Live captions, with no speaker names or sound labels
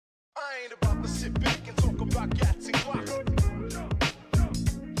I ain't about to sit back and talk about cats and clocks.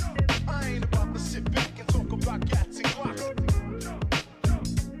 I ain't about to sit back and talk about cats and clocks.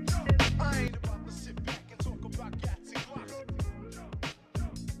 I ain't about to sit back and talk about cats and clocks.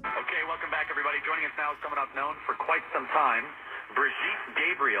 Okay, welcome back, everybody. Joining us now is someone I've known for quite some time, Brigitte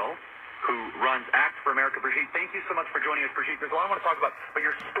Gabriel, who runs Act for America. Brigitte, thank you so much for joining us. Brigitte, there's a lot I want to talk about, but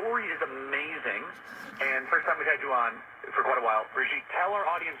your story is amazing. And first time we've had you on for quite a while. Brigitte, tell our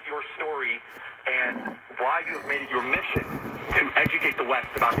audience your story and why you have made it your mission to educate the West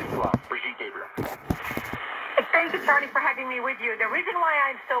about Islam. Brigitte Gabriel. Thank you, Charlie, for having me with you. The reason why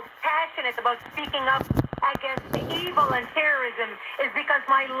I'm so passionate about speaking up against evil and terrorism is because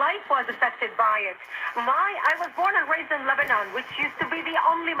my life was affected by it. I was born and raised in Lebanon, which used to be the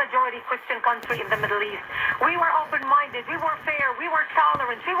only majority Christian country in the Middle East. We were open-minded, we were fair, we were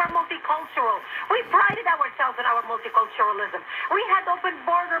tolerant, we were multicultural. We prided ourselves in our multiculturalism. We had open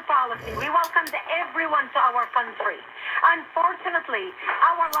border policy. We welcomed everyone to our country. Unfortunately,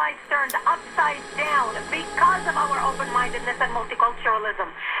 our lives turned upside down because of our open-mindedness and multiculturalism,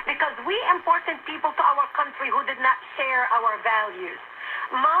 because we imported people to our country who did not share our values.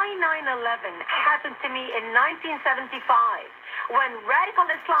 My 9/11 happened to me in 1975 when radical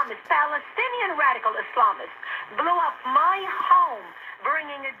Islamists, Palestinian radical Islamists, blew up my home,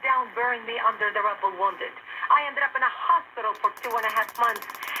 bringing it down, burying me under the rubble wounded. I ended up in a hospital for 2.5 months.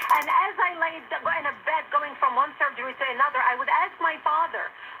 And as I laid in a bed going from one surgery to another, I would ask my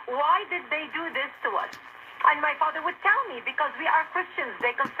father, why did they do this to us? And my father would tell me, because we are Christians,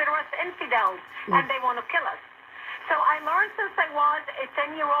 they consider us infidels, and they want to kill us. So I learned since I was a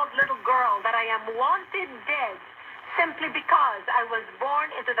 10-year-old little girl that I am wanted dead simply because I was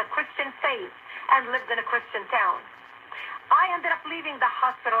born into the Christian faith and lived in a Christian town. I ended up leaving the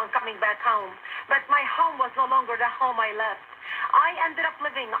hospital and coming back home, but my home was no longer the home I left. I ended up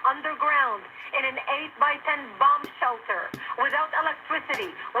living underground in an 8x10 bomb shelter, without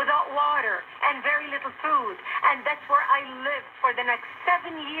electricity, without water, and very little food. And that's where I lived for the next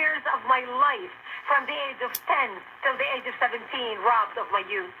 7 years of my life, from the age of 10 till the age of 17, robbed of my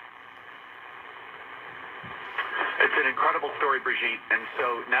youth. It's an incredible story, Brigitte. And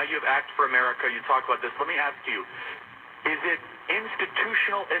so now you have Act for America. You talk about this. Let me ask you, is it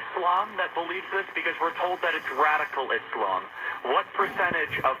institutional Islam that believes this? Because we're told that it's radical Islam. What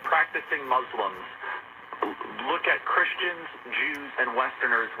percentage of practicing Muslims look at Christians, Jews, and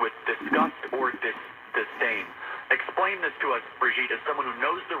Westerners with disgust or disdain? Explain this to us, Brigitte, as someone who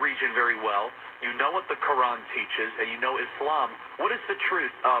knows the region very well. You know what the Quran teaches, and you know Islam. What is the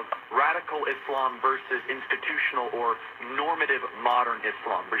truth of radical Islam versus institutional or normative modern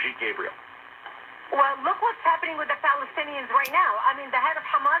Islam? Brigitte Gabriel. Well, look what's happening with the Palestinians right now. I mean, the head of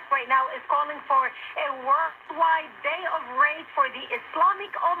Hamas right now is calling for a worldwide day of rage for the Islamic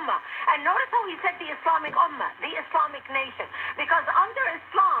Ummah. And notice how he said the Islamic Ummah, the Islamic nation. Because under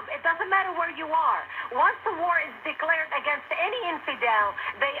Islam, it doesn't matter where you are. Once the war is declared against any infidel,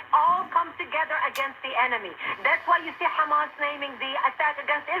 they all come together against the enemy. That's why you see Hamas naming the attack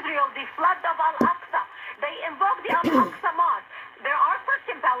against Israel the flood of Al-Aqsa. They invoke the Al-Aqsa Mosque. There are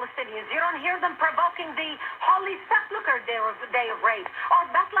Christian Palestinians. You don't hear them provoking the Holy Sepulchre Day of Rage or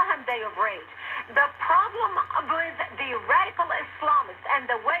Bethlehem Day of Rage. The problem with the radical Islamists and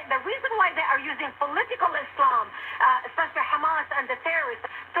the reason why they are using political Islam, especially Hamas and the terrorists,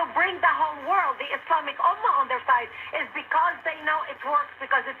 to bring the whole world, the Islamic Ummah, on their side, is because they know it works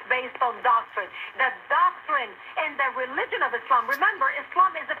because it's based on doctrine. The doctrine in the religion of Islam. Remember,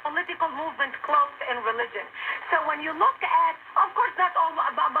 Islam is a political movement clothed in religion. So when you look at, of course, not all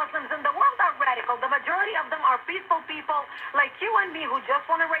Muslims in the world are radical. The majority of them are peaceful people like you and me who just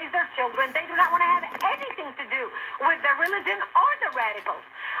want to raise their children. They do not want to have anything to do with the religion or the radicals.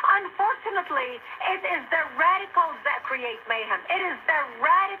 Unfortunately, it is the radicals that create mayhem. It is the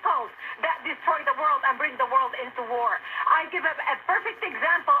radicals that destroy the world and bring the world into war. I give a perfect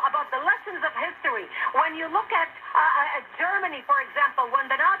example about the lessons of history. When you look at Germany, for example, when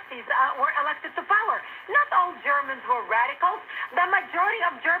the Nazis were elected to power, not all Germans were radicals. The majority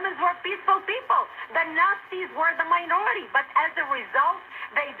of Germans were peaceful people. The Nazis were the minority. But as a result,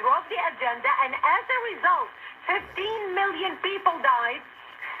 they drove the agenda, and as a result, 15 million people died.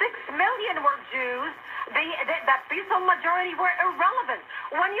 6 million were Jews. The peaceful majority were irrelevant.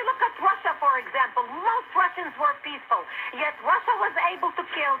 When you look at Russia, for example, most Russians were peaceful, yet Russia was able to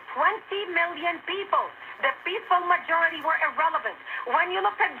kill 20 million people. The peaceful majority were irrelevant. When you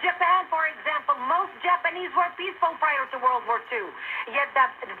look at Japan, for example, most Japanese were peaceful prior to World War II, yet the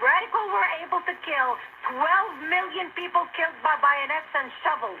radicals were able to kill 12 million people killed by bayonets and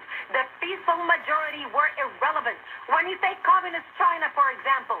shovels. The peaceful majority were irrelevant. When you take communist China, for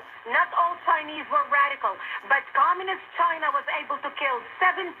example, Not all Chinese were radical, but communist China was able to kill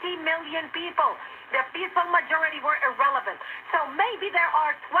 70 million people. The peaceful majority were irrelevant. So maybe there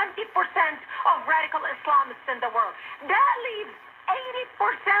are 20% of radical Islamists in the world. That leaves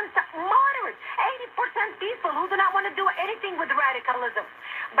 80% moderate, 80% peaceful who do not want to do anything with radicalism.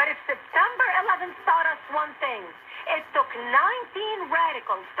 But if September 11th taught us one thing, it took 19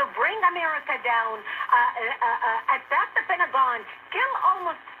 radicals to bring America down, attack the Pentagon, kill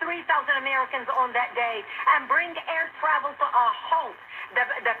almost 3,000 Americans on that day, and bring air travel to a halt.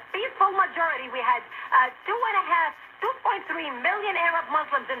 The peaceful majority, we had 2.3 million Arab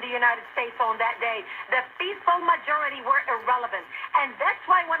Muslims in the United States on that day. The peaceful majority were irrelevant. And that's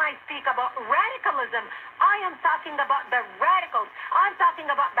why when I speak about radicalism, I am talking about the radicals. I'm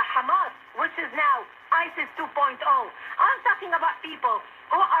talking about the Hamas, which is now ISIS 2.0. I'm talking about people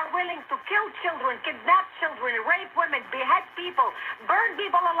who are willing to kill children, kidnap children, rape women, behead people, burn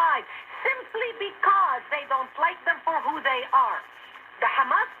people alive, simply because they don't like them for who they are. The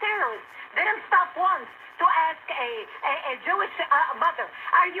Hamas terrorists didn't stop once to ask a Jewish mother,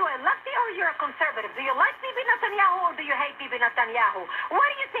 are you a lefty or you're a conservative? Do you like Bibi Netanyahu or do you hate Bibi Netanyahu? What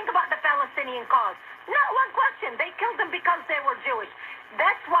do you think about the Palestinian cause? Not one question. They killed them because they were Jewish.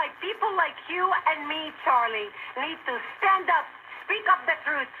 That's why people like you and me, Charlie, need to stand up, speak up the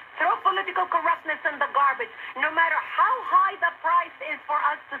truth, throw political correctness in the garbage. No matter how high the price is for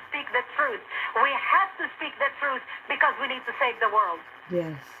us to speak the truth, we have to speak the truth because we need to save the world.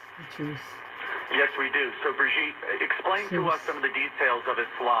 Yes, the truth. Yes, we do. So, Brigitte, explain to us some of the details of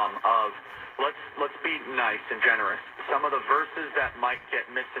Islam, of let's be nice and generous, some of the verses that might get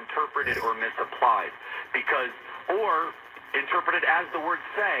misinterpreted or misapplied, because, or interpreted as the words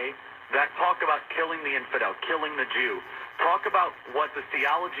say, that talk about killing the infidel, killing the Jew. Talk about what the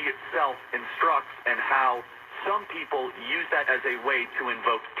theology itself instructs and how some people use that as a way to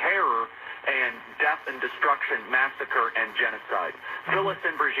invoke terror and death and destruction, massacre and genocide. Fill us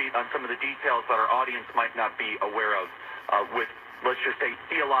in, Brigitte, on some of the details that our audience might not be aware of with, let's just say,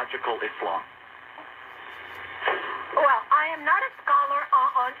 theological Islam. Well, I am not a scholar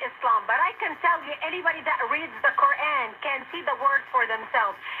on Islam, but I can tell you anybody that reads the Quran can see the words for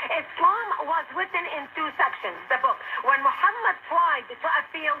themselves. Islam was written in two sections, the book. When Muhammad tried to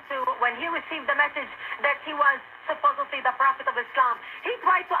appeal to, when he received the message that he was supposedly the prophet of Islam, he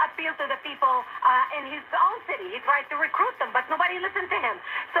tried to appeal to the people in his own city. He tried to recruit them, but nobody listened to him.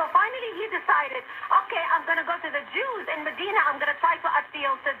 So finally he decided, okay, I'm going to go to the Jews in Medina. I'm going to try to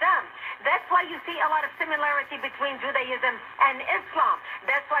appeal to them. That's why you see a lot of similarity between Judaism and Islam.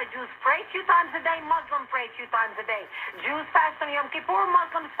 That's why Jews pray a few times a day, Muslims pray a few times a day. Jews fast on Yom Kippur,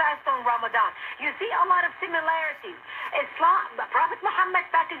 Muslims fast on Ramadan. You see a lot of similarities. Islam, the Prophet Muhammad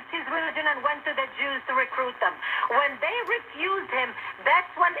packaged his religion and went to the Jews to recruit them. When they refused him, that's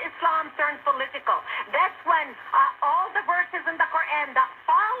when Islam turned political. That's when all the verses in the Quran that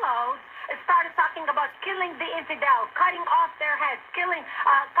followed started talking about killing the infidel, cutting off their heads,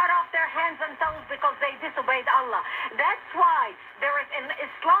 cut off their hands and toes because they disobeyed Allah. That's why there is in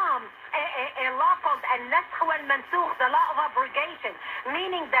Islam a law called al-nasakh wal-mansukh, the law of abrogation,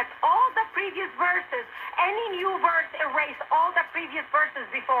 meaning that all the previous verses, any new verse erase all the previous verses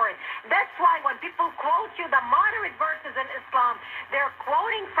before it. That's why when people quote you the moderate verses in Islam, they're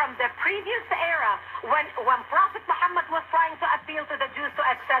quoting from the previous era when Prophet Muhammad was trying to appeal to the Jews to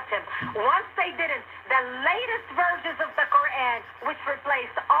accept him. Once they didn't, the latest versions of the Quran, which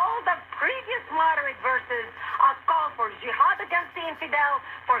replaced all the previous moderate verses, called for jihad against the infidel,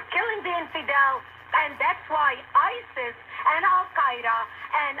 for killing the infidel, and that's why ISIS and Al-Qaeda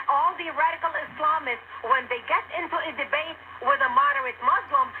and all the radical Islamists, when they get into a debate with a moderate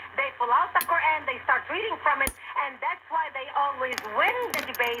Muslim, they pull out the Quran, they start reading from it, and that's why they always win the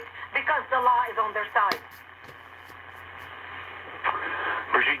debate, because the law is on their side.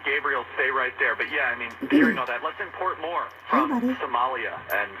 Brigitte Gabriel, stay right there. But yeah, I mean, hearing all that, let's import more from Somalia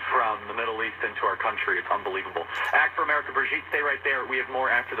and from the Middle East into our country. It's unbelievable. Act for America, Brigitte, stay right there. We have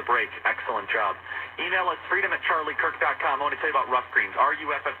more after the break. Excellent job. Email us freedom@charliekirk.com. I want to tell you about Rough Greens,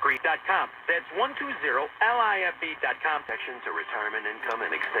 ruffgreen.com. That's 120life.com. Protection to retirement income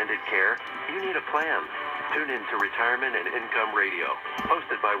and extended care? You need a plan. Tune in to Retirement and Income Radio,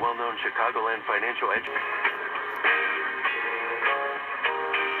 hosted by well-known Chicagoland financial educators.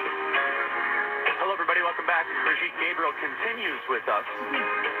 Hello, everybody. Welcome back. Brigitte Gabriel continues with us.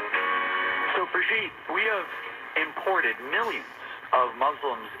 So, Brigitte, we have imported millions of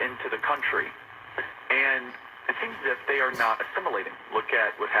Muslims into the country, and it seems as if they are not assimilating. Look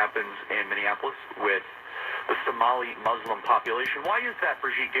at what happens in Minneapolis with the Somali Muslim population. Why is that,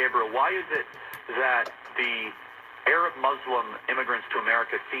 Brigitte Gabriel? Why is it that the Arab Muslim immigrants to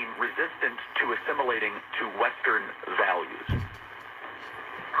America seem resistant to assimilating to Western values?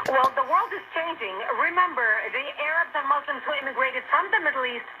 Well, the world is changing. Remember, the Arabs and Muslims who immigrated from the Middle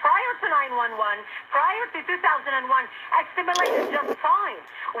East prior to 9/11, prior to 2001, assimilated just fine.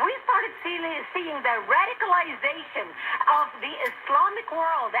 We started seeing the radicalization of the Islamic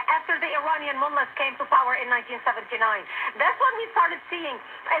world after the Iranian mullahs came to power in 1979. That's when we started seeing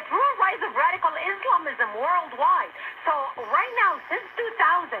a true rise of radical Islamism worldwide. So right now, since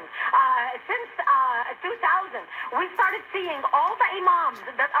 2000, we started seeing all the imams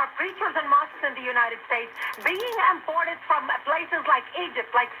that are preachers and mosques in the United States being imported from places like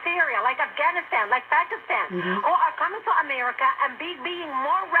Egypt, like Syria, like Afghanistan, like Pakistan, who are coming to America and being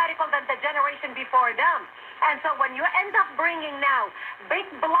more radical than the generation before them. And so when you end up bringing now big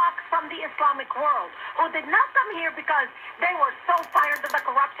blocks from the Islamic world who did not come here because they were so tired of the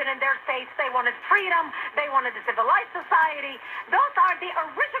corruption in their states, they wanted freedom, they wanted a civilized society, those are the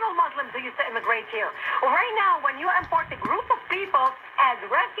original Muslims who used to immigrate here. Right now, when you import a group of people as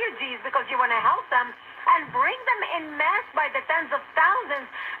refugees because you want to help them and bring them in mass by the tens of thousands,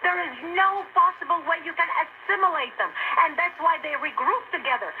 there is no possible way you can assimilate them. And that's why they regroup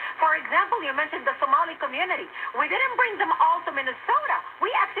together. For example, you mentioned the Somali community. We didn't bring them all to Minnesota. We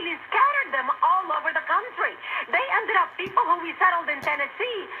actually scattered them all over the country. They ended up, people who we settled in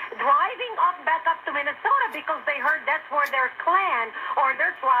Tennessee, driving back up to Minnesota because they heard that's where their clan or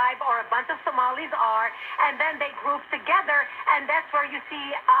their tribe or a bunch of Somalis are, and then they group together, and that's where you see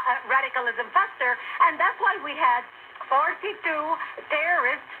radicalism fester. And that's why we had 42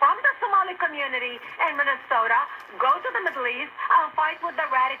 terrorists from the Somali community in Minnesota go to the Middle East and fight with the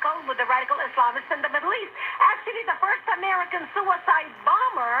radical Islamists in the Middle East. Actually, the first American suicide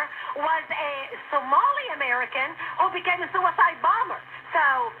bomber was a Somali American who became a suicide bomber.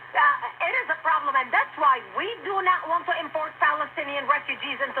 So it is a problem, and that's why we do not want to import Palestinian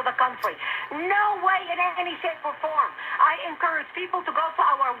refugees into the country. No way in any shape or form. I encourage people to go to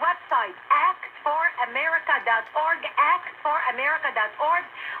our website, actforamerica.org, actforamerica.org.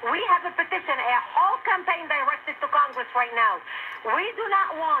 We have a petition, a whole campaign directed to Congress right now. We do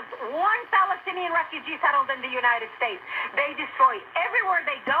not want one Palestinian refugee settled in the United States. They destroy everywhere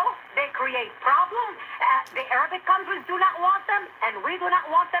they go. They create problems. The Arabic countries do not want them, and we do not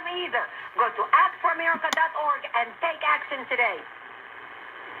want them either. Go to actforamerica.org and take action today.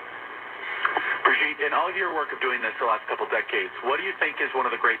 Brigitte, in all of your work of doing this the last couple decades, what do you think is one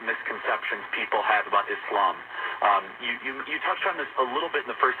of the great misconceptions people have about Islam? You touched on this a little bit in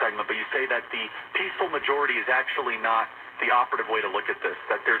the first segment, but you say that the peaceful majority is actually not the operative way to look at this,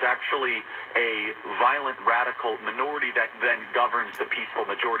 that there's actually a violent, radical minority that then governs the peaceful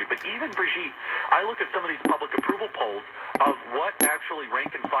majority. But even, Brigitte, I look at some of these public approval polls of what actually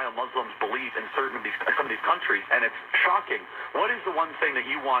rank-and-file Muslims believe in some of these countries, and it's shocking. What is the one thing that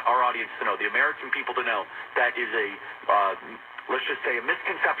you want our audience to know, the American people to know, that is a, let's just say, a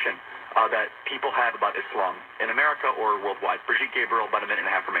misconception that people have about Islam in America or worldwide? Brigitte Gabriel, about a minute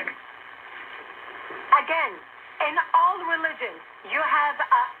and a half remaining. Again, in all religions, you have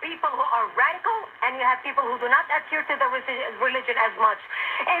people who are radical and you have people who do not adhere to the religion as much.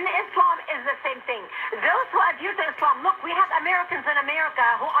 In Islam is the same thing. Those who adhere to Islam, look, we have Americans in America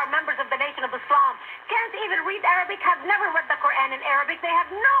who are members of the Nation of Islam, can't even read Arabic, have never read the Quran in Arabic. They have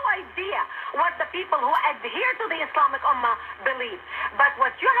no idea what the people who adhere to the Islamic Ummah believe. But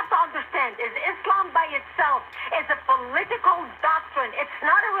what you have to understand is Islam by itself is a political doctrine. It's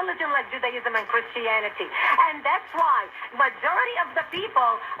not a religion like Judaism and Christianity. And that's why majority of the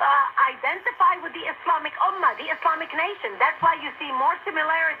people identify with the Islamic Ummah, the Islamic nation. That's why you see more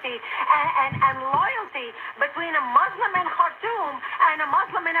similarity and loyalty between a Muslim in Khartoum and a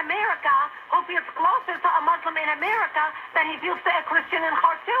Muslim in America who feels closer to a Muslim in America than he feels to a Christian in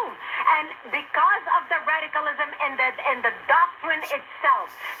Khartoum. And because of the radicalism in the doctrine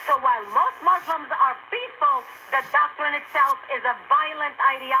itself. So while most Muslims are peaceful, the doctrine itself is a violent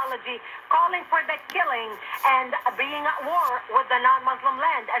ideology calling for the killing and being at war with the non-Muslim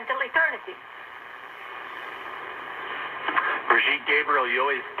land until eternity. Brigitte Gabriel, you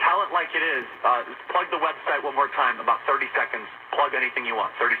always tell it like it is. Plug the website one more time, about 30 seconds. Plug anything you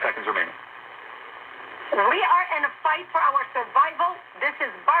want. 30 seconds remaining. We are in a fight for our survival. This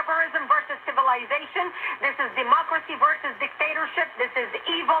is barbarism versus civilization. This is democracy versus dictatorship. This is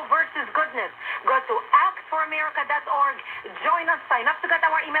evil versus goodness. Go to actforamerica.org. Join us. Sign up to get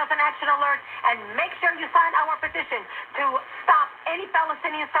our emails and action alerts. And make sure you sign our petition to stop any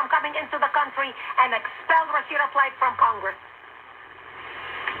Palestinians from coming into the country and expel Rashida Tlaib from Congress.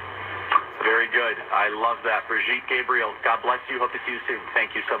 Very good. I love that. Brigitte Gabriel, God bless you. Hope to see you soon.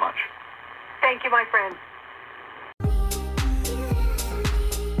 Thank you so much. Thank you, my friend.